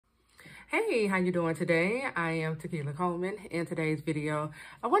Hey, how you doing today? I am Tequila Coleman. In today's video,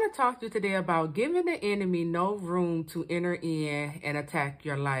 I want to talk to you today about giving the enemy no room to enter in and attack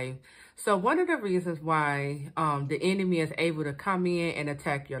your life. So one of the reasons why the enemy is able to come in and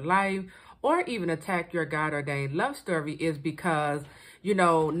attack your life or even attack your God-ordained love story is because,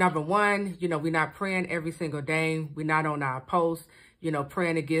 number one, we're not praying every single day. We're not on our posts,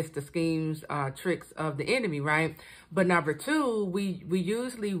 praying against the schemes, tricks of the enemy, right? But number two, we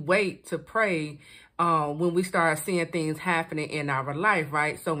usually wait to pray when we start seeing things happening in our life,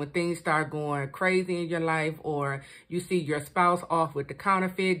 right? So when things start going crazy in your life or you see your spouse off with the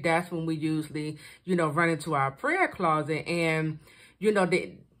counterfeit, that's when we usually, run into our prayer closet. And,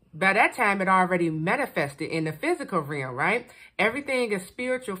 by that time, it already manifested in the physical realm, right? Everything is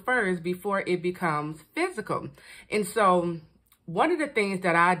spiritual first before it becomes physical. And so one of the things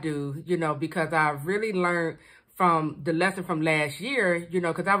that I do, because I really learned from the lesson from last year,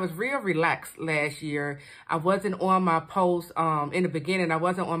 because I was real relaxed last year. I wasn't on my post in the beginning. I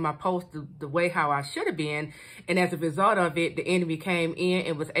wasn't on my post the way how I should have been. And as a result of it, the enemy came in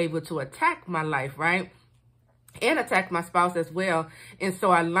and was able to attack my life, right? And attack my spouse as well. And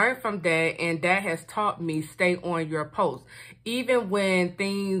so I learned from that, and that has taught me stay on your post. Even when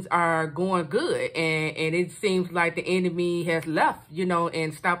things are going good and it seems like the enemy has left,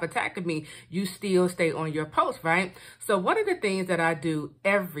 and stopped attacking me, you still stay on your post, right? So one of the things that I do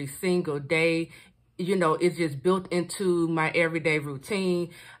every single day, is just built into my everyday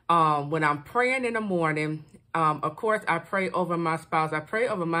routine. When I'm praying in the morning, of course, I pray over my spouse. I pray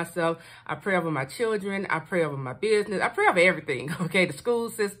over myself. I pray over my children. I pray over my business. I pray over everything, okay? The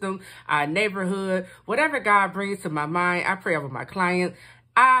school system, our neighborhood, whatever God brings to my mind, I pray over my clients.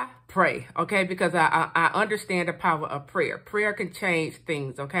 I pray, okay? Because I understand the power of prayer. Prayer can change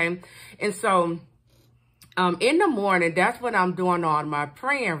things, okay? And so in the morning, that's what I'm doing on my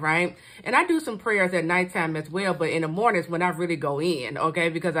praying, right? And I do some prayers at nighttime as well, but in the mornings when I really go in, okay?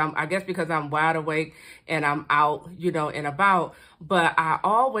 Because I guess because I'm wide awake and I'm out, and about. But I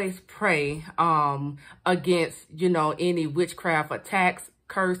always pray against, any witchcraft attacks,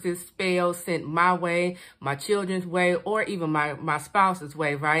 curses, spells sent my way, my children's way, or even my spouse's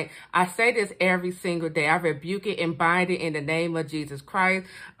way, right? I say this every single day. I rebuke it and bind it in the name of Jesus Christ.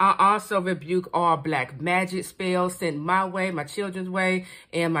 I also rebuke all black magic spells sent my way, my children's way,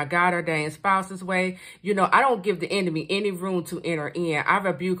 and my God-ordained spouse's way. I don't give the enemy any room to enter in. I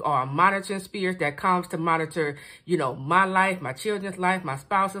rebuke all monitoring spirits that comes to monitor, my life, my children's life, my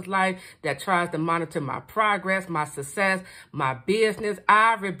spouse's life, that tries to monitor my progress, my success, my business.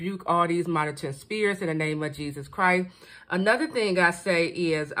 I rebuke all these monitoring spirits in the name of Jesus Christ. Another thing I say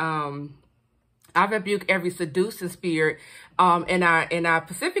is, I rebuke every seducing spirit, and I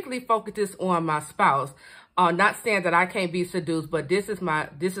specifically focus this on my spouse. Not saying that I can't be seduced, but this is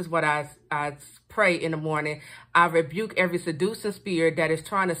what I pray in the morning. I rebuke every seducing spirit that is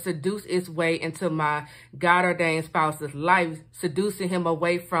trying to seduce its way into my God-ordained spouse's life, seducing him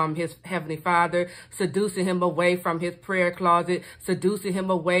away from his Heavenly Father, seducing him away from his prayer closet, seducing him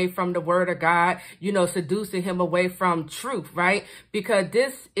away from the Word of God, seducing him away from truth, right? Because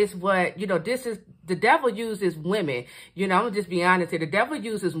this is what, the devil uses women. I'm gonna just be honest here. The devil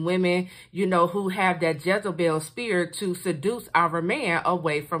uses women, who have that Jezebel spirit to seduce our man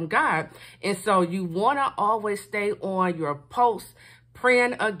away from God. And so you want to always stay on your post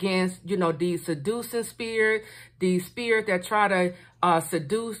praying against, these seducing spirits, these spirits that try to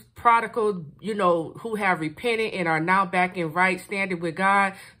seduce prodigals, who have repented and are now back in right standing with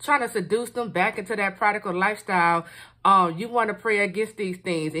God, trying to seduce them back into that prodigal lifestyle. You want to pray against these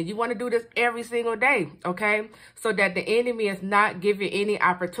things, and you want to do this every single day, okay? So that the enemy is not given any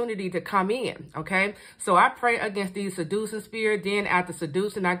opportunity to come in, okay? So I pray against these seducing spirits. Then after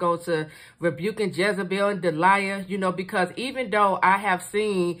seducing, I go to rebuking Jezebel and Delilah, because even though I have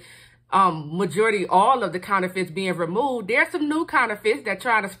seen majority all of the counterfeits being removed, there's some new counterfeits that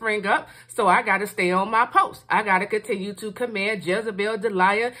try to spring up. So I got to stay on my post. I got to continue to command Jezebel,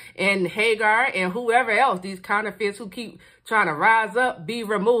 Delilah, and Hagar, and whoever else, these counterfeits who keep trying to rise up, be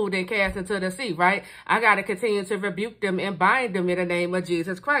removed and cast into the sea, right? I got to continue to rebuke them and bind them in the name of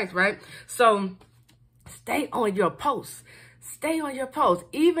Jesus Christ, right? So stay on your post. Stay on your post.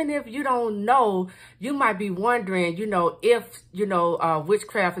 Even if you don't know, you might be wondering, if,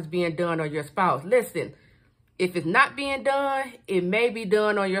 witchcraft is being done on your spouse. Listen, if it's not being done, it may be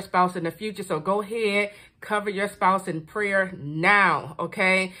done on your spouse in the future. So go ahead, cover your spouse in prayer now,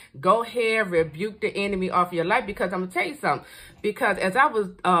 okay? Go ahead, rebuke the enemy off your life, because I'm going to tell you something. Because as I was,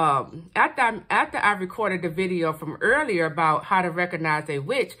 after I recorded the video from earlier about how to recognize a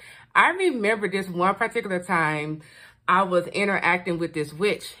witch, I remember this one particular time I was interacting with this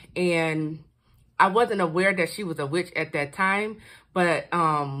witch, and I wasn't aware that she was a witch at that time, but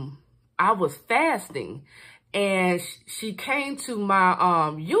I was fasting, and she came to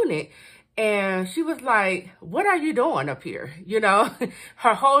my unit, and she was like, "What are you doing up here?" You know,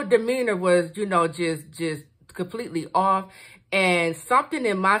 her whole demeanor was, you know, just completely off. And something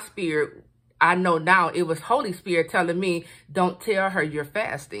in my spirit, I know now it was Holy Spirit telling me, don't tell her you're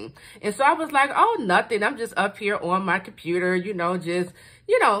fasting. And so I was like, oh, nothing. I'm just up here on my computer, you know, just,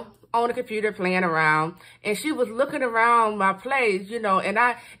 you know, on the computer playing around. And she was looking around my place, you know, and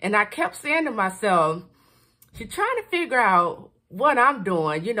I kept saying to myself, she's trying to figure out what I'm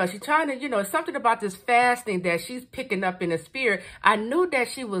doing. You know, she's trying to, you know, something about this fasting that she's picking up in the spirit. I knew that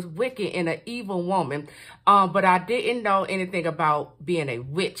she was wicked and an evil woman, but I didn't know anything about being a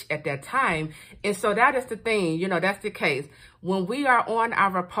witch at that time. And so that is the thing, you know, that's the case. When we are on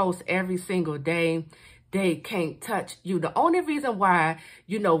our post every single day, they can't touch you. The only reason why,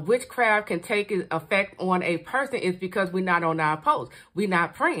 you know, witchcraft can take effect on a person is because we're not on our post. We're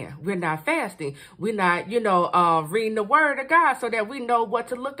not praying. We're not fasting. We're not, you know, reading the word of God so that we know what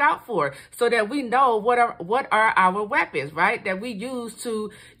to look out for, so that we know what are our weapons, right? That we use to,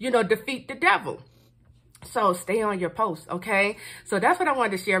 you know, defeat the devil. So stay on your post, okay? So that's what I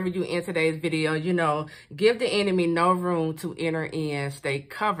wanted to share with you in today's video. You know, give the enemy no room to enter in. Stay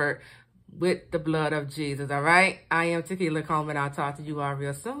covered with the blood of Jesus, all right? I am Tequila Coleman. I'll talk to you all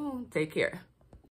real soon. Take care.